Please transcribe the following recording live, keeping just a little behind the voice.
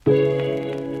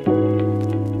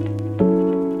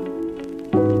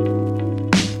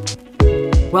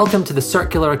Welcome to the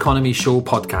Circular Economy Show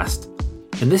podcast.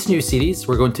 In this new series,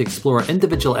 we're going to explore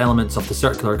individual elements of the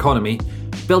circular economy,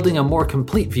 building a more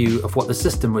complete view of what the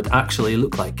system would actually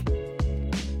look like.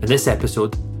 In this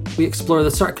episode, we explore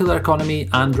the circular economy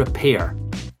and repair.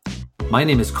 My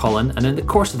name is Colin, and in the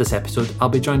course of this episode, I'll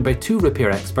be joined by two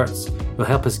repair experts who will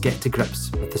help us get to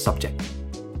grips with the subject.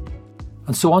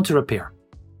 And so on to repair.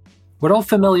 We're all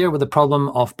familiar with the problem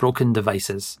of broken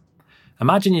devices.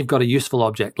 Imagine you've got a useful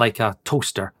object like a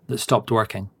toaster that stopped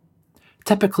working.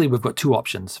 Typically, we've got two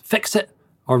options: fix it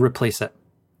or replace it.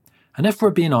 And if we're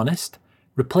being honest,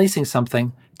 replacing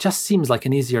something just seems like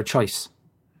an easier choice.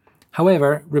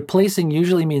 However, replacing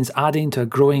usually means adding to a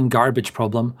growing garbage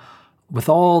problem with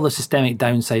all the systemic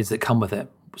downsides that come with it,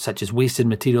 such as wasted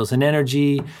materials and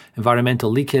energy, environmental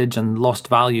leakage, and lost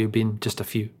value being just a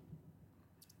few.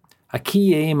 A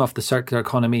key aim of the circular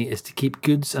economy is to keep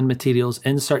goods and materials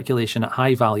in circulation at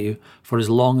high value for as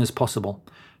long as possible.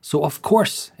 So of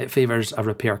course it favours a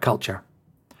repair culture.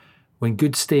 When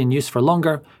goods stay in use for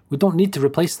longer, we don't need to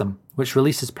replace them, which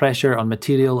releases pressure on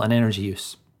material and energy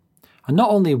use. And not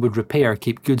only would repair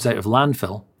keep goods out of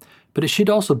landfill, but it should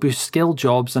also boost skilled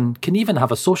jobs and can even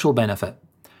have a social benefit.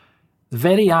 The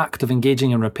very act of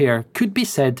engaging in repair could be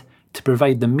said to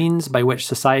provide the means by which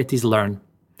societies learn.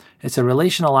 It's a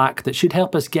relational act that should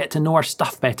help us get to know our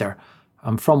stuff better,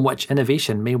 and from which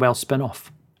innovation may well spin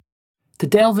off. To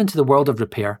delve into the world of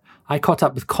repair, I caught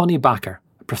up with Connie Bakker,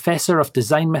 a Professor of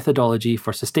Design Methodology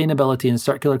for Sustainability and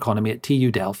Circular Economy at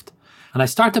TU Delft, and I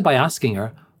started by asking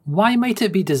her, why might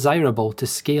it be desirable to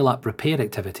scale up repair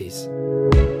activities?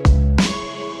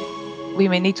 We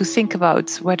may need to think about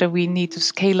whether we need to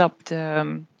scale up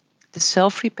the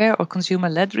self-repair or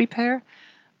consumer-led repair,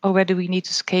 or whether we need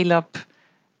to scale up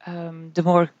the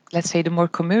more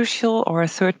commercial or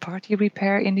third-party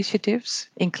repair initiatives,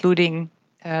 including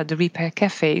the repair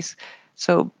cafes.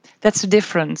 So that's the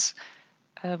difference.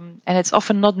 And it's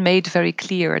often not made very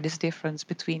clear, this difference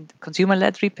between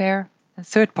consumer-led repair and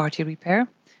third-party repair.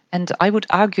 And I would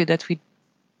argue that we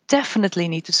definitely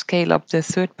need to scale up the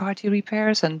third-party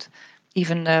repairs and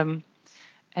even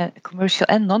commercial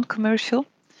and non-commercial.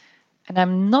 And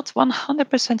I'm not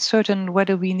 100% certain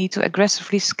whether we need to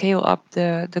aggressively scale up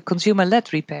the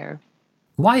consumer-led repair.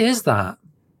 Why is that?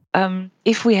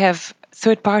 If we have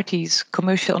third parties,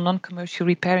 commercial or non-commercial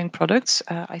repairing products,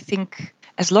 I think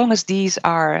as long as these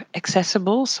are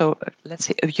accessible, so let's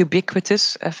say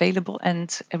ubiquitous, available,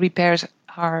 and repairs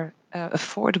are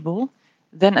affordable,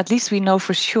 then at least we know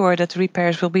for sure that the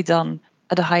repairs will be done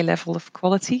at a high level of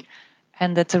quality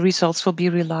and that the results will be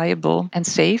reliable and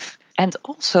safe. And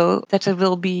also that there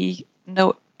will be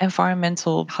no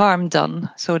environmental harm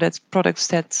done, so that products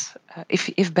that,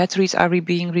 if batteries are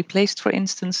being replaced, for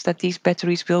instance, that these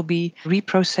batteries will be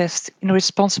reprocessed in a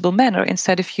responsible manner.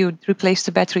 Instead, if you replace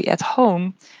the battery at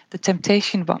home, the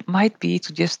temptation might be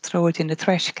to just throw it in the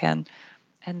trash can.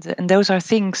 And those are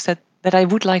things that I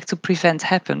would like to prevent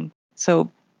happen.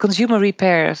 So consumer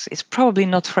repairs is probably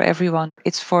not for everyone.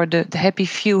 It's for the happy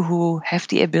few who have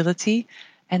the ability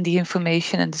and the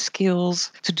information and the skills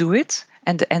to do it,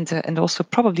 and also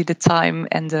probably the time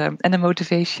and the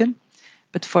motivation.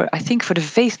 But I think for the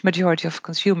vast majority of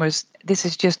consumers, this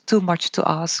is just too much to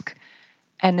ask,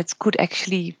 and it could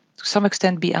actually, to some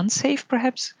extent, be unsafe,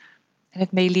 perhaps, and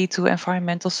it may lead to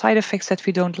environmental side effects that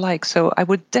we don't like. So I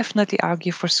would definitely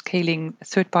argue for scaling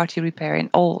third-party repair in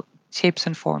all shapes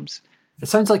and forms. It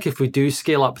sounds like if we do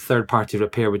scale up third-party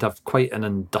repair, we'd have quite an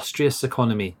industrious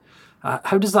economy.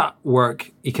 How does that work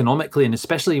economically, and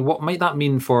especially what might that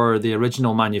mean for the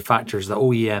original manufacturers, the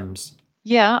OEMs?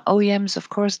 Yeah, OEMs, of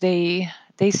course, they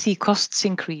see costs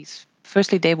increase.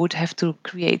 Firstly, they would have to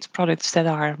create products that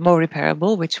are more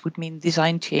repairable, which would mean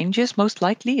design changes, most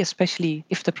likely, especially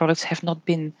if the products have not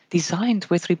been designed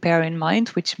with repair in mind,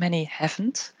 which many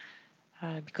haven't,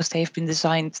 because they have been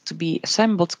designed to be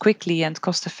assembled quickly and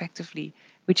cost effectively,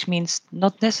 which means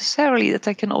not necessarily that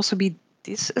they can also be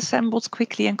disassembled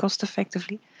quickly and cost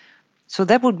effectively. So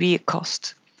that would be a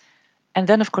cost. And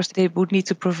then, of course, they would need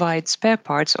to provide spare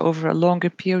parts over a longer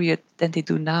period than they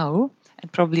do now,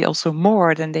 and probably also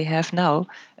more than they have now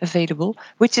available,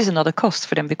 which is another cost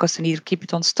for them because they need to keep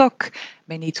it on stock,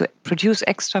 may need to produce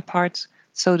extra parts.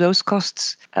 So those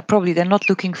costs, probably they're not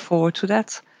looking forward to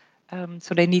that.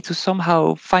 So they need to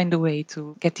somehow find a way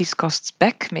to get these costs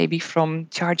back, maybe from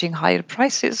charging higher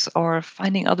prices or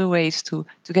finding other ways to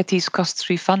get these costs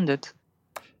refunded.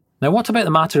 Now, what about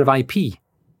the matter of IP?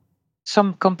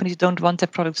 Some companies don't want their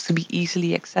products to be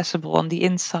easily accessible on the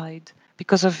inside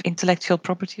because of intellectual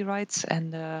property rights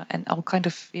and all kind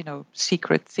of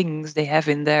secret things they have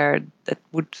in there that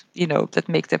would that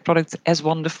make their product as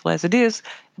wonderful as it is.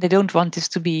 They don't want this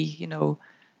to be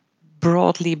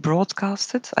broadly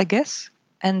broadcasted, I guess.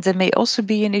 And there may also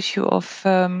be an issue of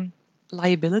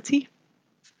liability.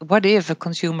 What if a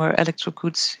consumer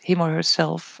electrocutes him or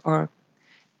herself, or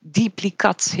deeply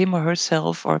cuts him or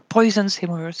herself, or poisons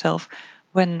him or herself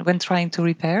when trying to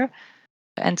repair?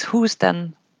 And who is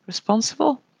then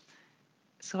responsible?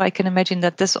 So I can imagine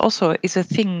that this also is a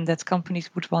thing that companies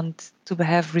would want to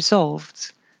have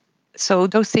resolved. So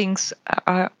those things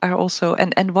are also,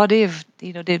 and what if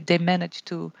they manage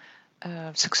to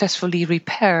successfully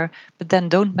repair, but then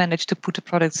don't manage to put the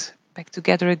products back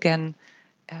together again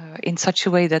in such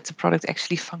a way that the product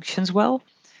actually functions well,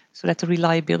 so that the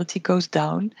reliability goes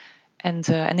down, and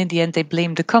in the end they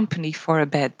blame the company for a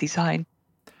bad design.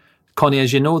 Connie,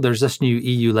 as you know, there's this new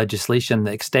EU legislation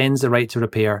that extends the right to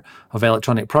repair of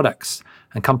electronic products,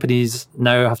 and companies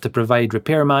now have to provide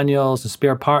repair manuals and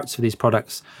spare parts for these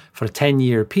products for a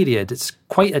 10-year period. It's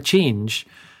quite a change.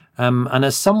 And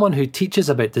as someone who teaches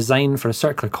about design for a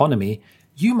circular economy,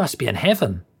 you must be in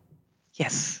heaven.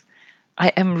 Yes, I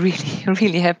am really,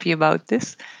 really happy about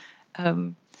this.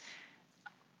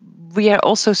 We are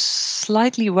also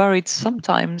slightly worried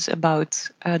sometimes about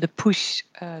the push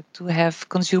to have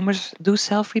consumers do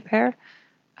self-repair.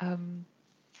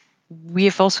 We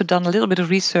have also done a little bit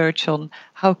of research on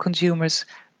how consumers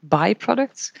buy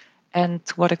products and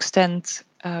to what extent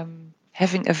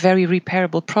having a very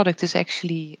repairable product is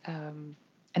actually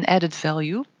an added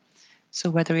value. So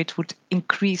whether it would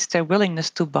increase their willingness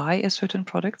to buy a certain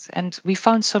product. And we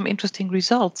found some interesting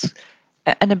results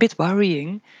and a bit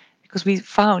worrying, because we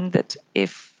found that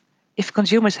if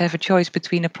consumers have a choice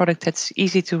between a product that's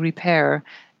easy to repair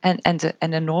and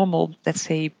a normal, let's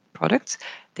say, product,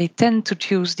 they tend to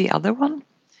choose the other one,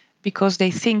 because they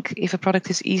think if a product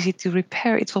is easy to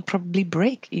repair, it will probably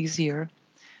break easier,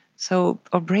 or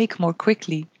break more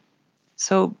quickly.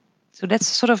 So that's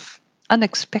sort of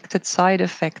unexpected side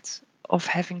effect of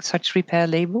having such repair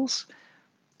labels.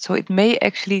 So it may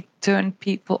actually turn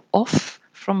people off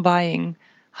from buying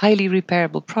highly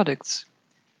repairable products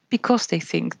because they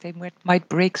think they might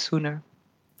break sooner.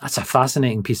 That's a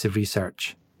fascinating piece of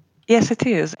research. Yes, it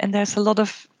is. And there's a lot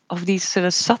of these sort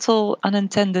of subtle,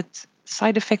 unintended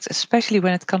side effects, especially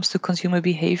when it comes to consumer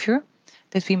behavior,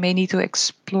 that we may need to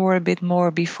explore a bit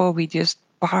more before we just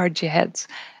barge ahead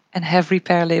and have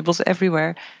repair labels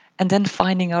everywhere, and then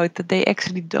finding out that they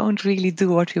actually don't really do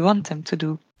what we want them to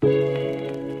do.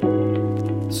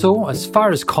 So, as far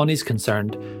as Connie's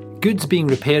concerned, goods being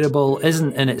repairable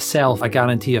isn't in itself a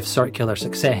guarantee of circular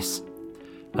success.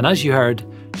 And as you heard,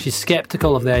 she's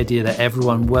sceptical of the idea that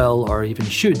everyone will or even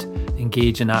should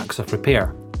engage in acts of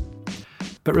repair.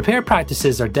 But repair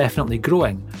practices are definitely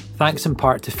growing, thanks in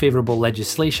part to favourable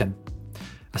legislation.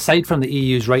 Aside from the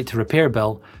EU's Right to Repair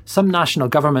bill, some national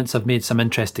governments have made some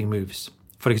interesting moves.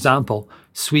 For example,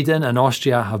 Sweden and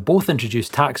Austria have both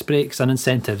introduced tax breaks and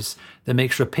incentives that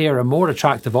makes repair a more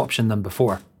attractive option than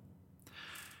before.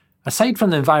 Aside from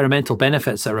the environmental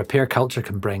benefits that repair culture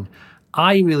can bring,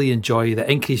 I really enjoy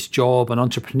the increased job and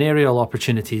entrepreneurial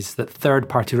opportunities that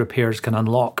third-party repairs can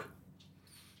unlock.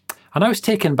 And I was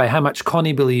taken by how much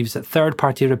Connie believes that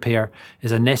third-party repair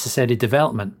is a necessary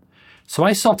development, so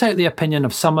I sought out the opinion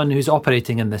of someone who's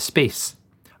operating in this space.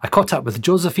 I caught up with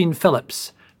Josephine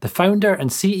Phillips, the founder and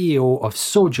CEO of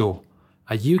Sojo,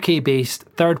 a UK-based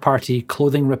third-party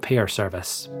clothing repair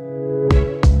service.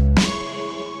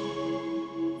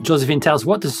 Josephine, tell us,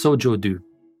 what does Sojo do?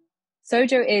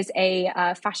 Sojo is a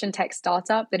fashion tech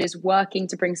startup that is working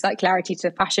to bring circularity to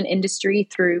the fashion industry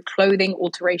through clothing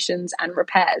alterations and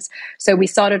repairs. So we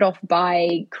started off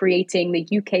by creating the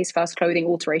UK's first clothing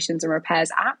alterations and repairs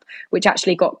app, which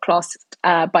actually got classed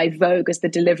by Vogue as the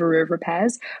deliverer of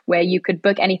repairs, where you could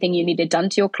book anything you needed done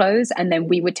to your clothes, and then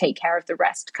we would take care of the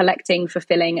rest, collecting,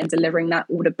 fulfilling, and delivering that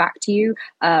order back to you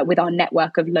with our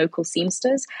network of local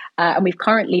seamsters. And we've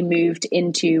currently moved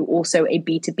into also a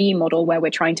B2B model where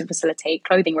we're trying to facilitate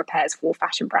clothing repairs for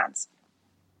fashion brands.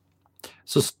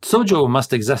 So Sojo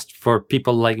must exist for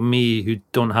people like me who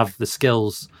don't have the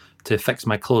skills to fix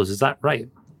my clothes. Is that right?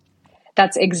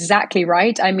 That's exactly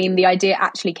right. I mean, the idea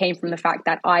actually came from the fact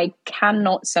that I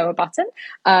cannot sew a button,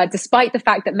 despite the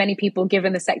fact that many people,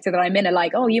 given the sector that I'm in, are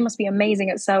like, oh, you must be amazing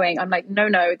at sewing. I'm like, no,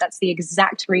 that's the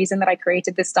exact reason that I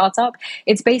created this startup.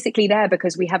 It's basically there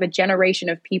because we have a generation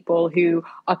of people who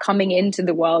are coming into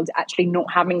the world actually not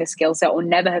having the skill set or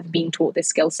never have been taught this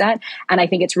skill set. And I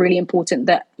think it's really important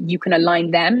that you can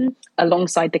align them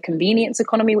alongside the convenience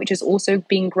economy, which is also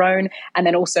being grown. And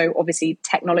then also, obviously,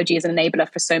 technology is an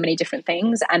enabler for so many different brilliant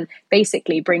things and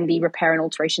basically bring the repair and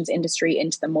alterations industry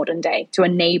into the modern day to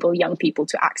enable young people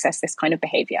to access this kind of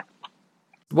behavior.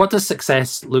 What does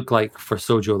success look like for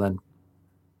Sojo then?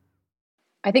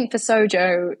 I think for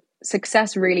Sojo,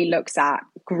 success really looks at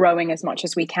growing as much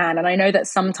as we can. And I know that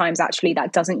sometimes actually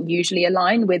that doesn't usually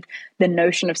align with the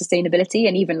notion of sustainability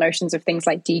and even notions of things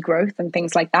like degrowth and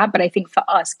things like that. But I think for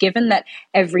us, given that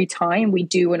every time we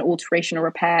do an alteration or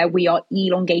repair, we are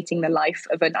elongating the life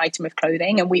of an item of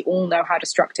clothing. And we all know how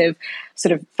destructive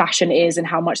sort of fashion is and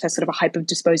how much there's sort of a hyper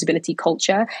disposability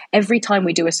culture. Every time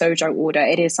we do a Sojo order,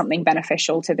 it is something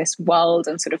beneficial to this world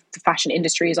and sort of the fashion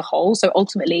industry as a whole. So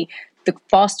ultimately, the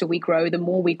faster we grow, the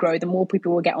more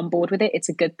people will get on board with it. It's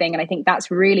a good thing. And I think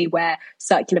that's really where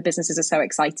circular businesses are so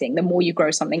exciting. The more you grow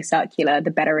something circular,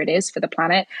 the better it is for the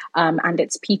planet and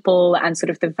its people and sort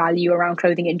of the value around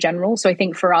clothing in general. So I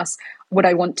think for us, what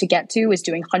I want to get to is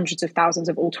doing hundreds of thousands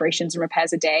of alterations and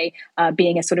repairs a day,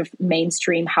 being a sort of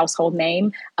mainstream household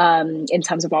name in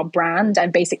terms of our brand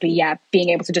and basically, being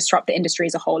able to disrupt the industry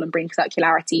as a whole and bring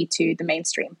circularity to the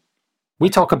mainstream. We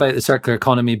talk about the circular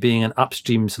economy being an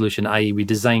upstream solution, i.e. we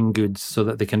design goods so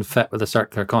that they can fit with the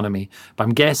circular economy. But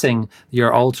I'm guessing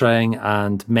you're altering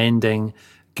and mending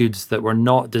goods that were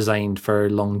not designed for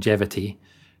longevity.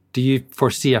 Do you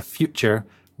foresee a future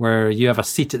where you have a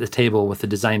seat at the table with the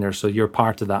designer, so you're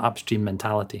part of that upstream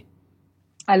mentality?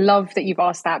 I love that you've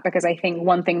asked that because I think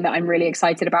one thing that I'm really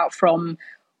excited about from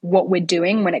what we're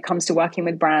doing when it comes to working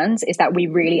with brands is that we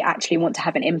really actually want to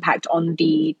have an impact on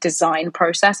the design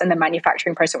process and the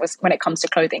manufacturing process when it comes to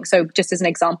clothing. So just as an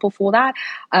example for that,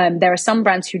 there are some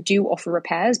brands who do offer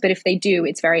repairs, but if they do,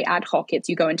 it's very ad hoc. It's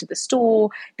you go into the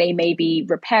store, they maybe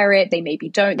repair it, they maybe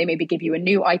don't, they maybe give you a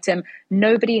new item.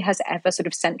 Nobody has ever sort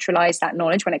of centralized that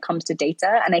knowledge when it comes to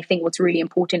data. And I think what's really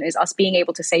important is us being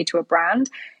able to say to a brand,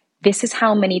 this is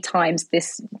how many times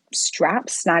this strap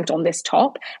snagged on this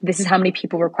top. This is how many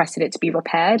people requested it to be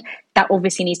repaired. That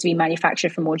obviously needs to be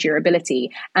manufactured for more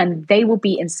durability. And they will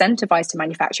be incentivized to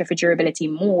manufacture for durability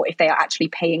more if they are actually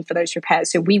paying for those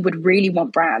repairs. So we would really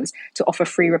want brands to offer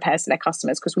free repairs to their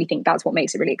customers because we think that's what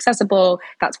makes it really accessible.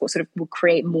 That's what sort of will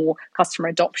create more customer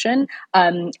adoption.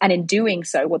 And in doing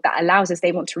so, what that allows is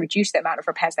they want to reduce the amount of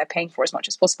repairs they're paying for as much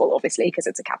as possible, obviously, because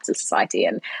it's a capitalist society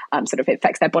and sort of it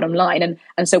affects their bottom line.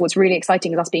 And so what's really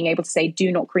exciting is us being able to say,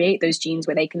 do not create those jeans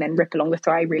where they can then rip along the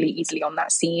thigh really easily on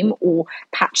that seam or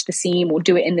patch the seam or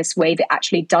do it in this way that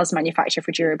actually does manufacture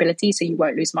for durability so you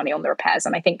won't lose money on the repairs.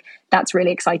 And I think that's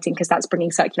really exciting because that's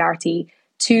bringing circularity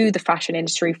to the fashion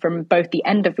industry from both the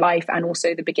end of life and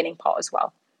also the beginning part as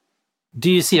well. Do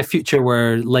you see a future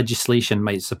where legislation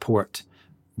might support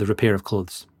the repair of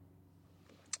clothes?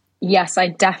 Yes, I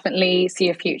definitely see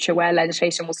a future where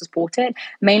legislation will support it,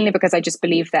 mainly because I just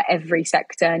believe that every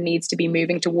sector needs to be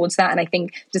moving towards that. And I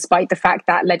think despite the fact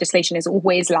that legislation is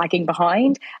always lagging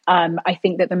behind, I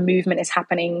think that the movement is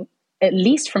happening at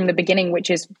least from the beginning, which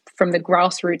is from the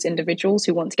grassroots individuals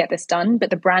who want to get this done.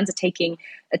 But the brands are taking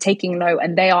note,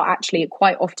 and they are actually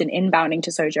quite often inbounding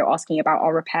to Sojo asking about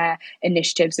our repair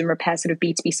initiatives and repair sort of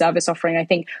B2B service offering. I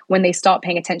think when they start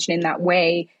paying attention in that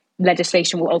way,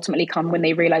 legislation will ultimately come when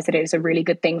they realize that it is a really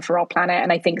good thing for our planet.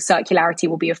 And I think circularity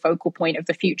will be a focal point of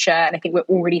the future. And I think we're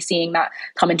already seeing that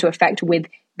come into effect with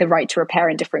the right to repair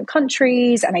in different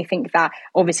countries. And I think that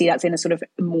obviously that's in a sort of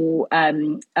more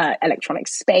electronic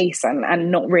space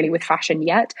and not really with fashion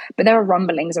yet, but there are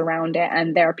rumblings around it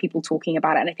and there are people talking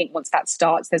about it. And I think once that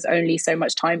starts, there's only so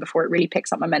much time before it really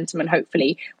picks up momentum. And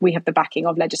hopefully we have the backing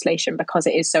of legislation because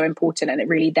it is so important, and it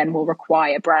really then will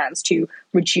require brands to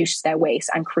reduce their waste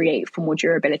and create for more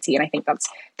durability. And I think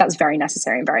that's very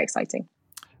necessary and very exciting.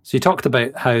 So you talked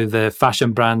about how the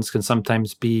fashion brands can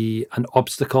sometimes be an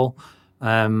obstacle.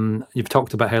 You've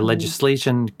talked about how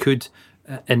legislation could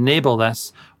enable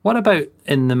this. What about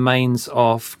in the minds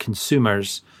of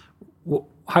consumers?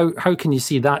 How can you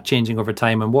see that changing over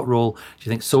time, and what role do you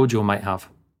think Sojo might have?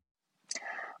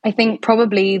 I think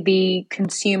probably the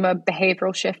consumer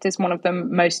behavioral shift is one of the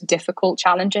most difficult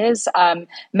challenges,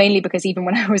 mainly because even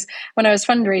when I was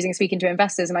fundraising, speaking to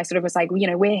investors, and I sort of was like,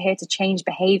 we're here to change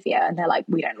behavior. And they're like,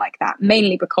 we don't like that,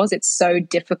 mainly because it's so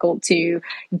difficult to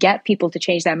get people to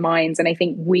change their minds. And I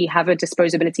think we have a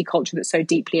disposability culture that's so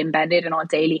deeply embedded in our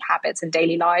daily habits and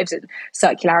daily lives. And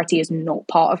circularity is not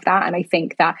part of that. And I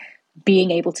think that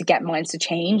being able to get minds to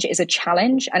change is a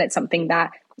challenge, and it's something that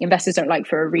investors don't like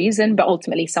for a reason, but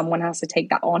ultimately someone has to take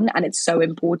that on, and it's so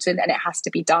important and it has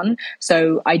to be done.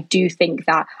 So I do think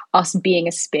that us being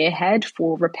a spearhead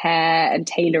for repair and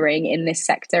tailoring in this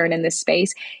sector and in this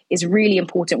space is really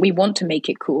important. We want to make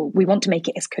it cool. We want to make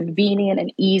it as convenient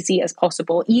and easy as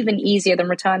possible, even easier than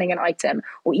returning an item,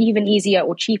 or even easier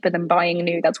or cheaper than buying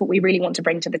new. That's what we really want to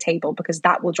bring to the table, because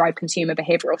that will drive consumer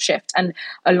behavioral shift. And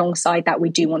alongside that, we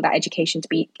do want that education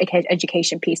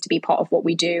piece to be part of what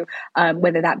we do,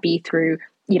 whether that be through,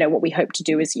 what we hope to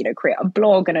do is, create a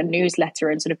blog and a newsletter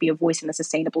and sort of be a voice in the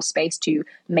sustainable space to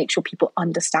make sure people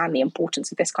understand the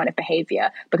importance of this kind of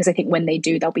behavior, because I think when they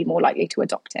do, they'll be more likely to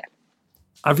adopt it.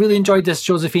 I've really enjoyed this,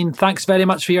 Josephine. Thanks very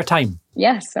much for your time.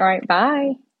 Yes. All right.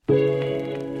 Bye.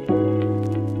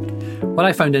 What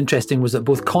I found interesting was that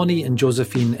both Connie and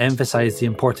Josephine emphasised the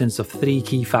importance of 3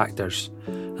 key factors.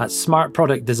 That's smart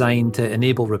product design to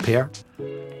enable repair,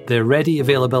 the ready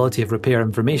availability of repair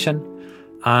information,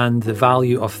 and the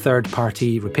value of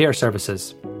third-party repair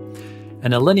services.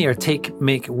 In a linear take,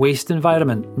 make, waste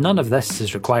environment, none of this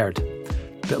is required.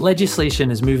 But legislation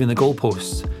is moving the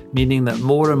goalposts, meaning that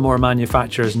more and more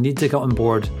manufacturers need to get on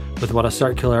board with what a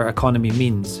circular economy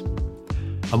means.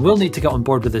 And we'll need to get on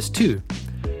board with this too.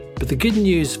 But the good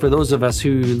news for those of us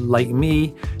who, like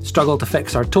me, struggle to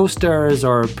fix our toasters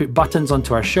or put buttons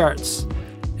onto our shirts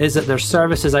is that there's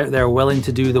services out there willing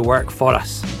to do the work for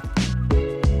us.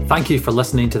 Thank you for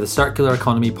listening to the Circular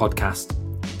Economy podcast.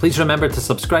 Please remember to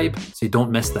subscribe so you don't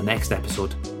miss the next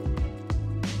episode.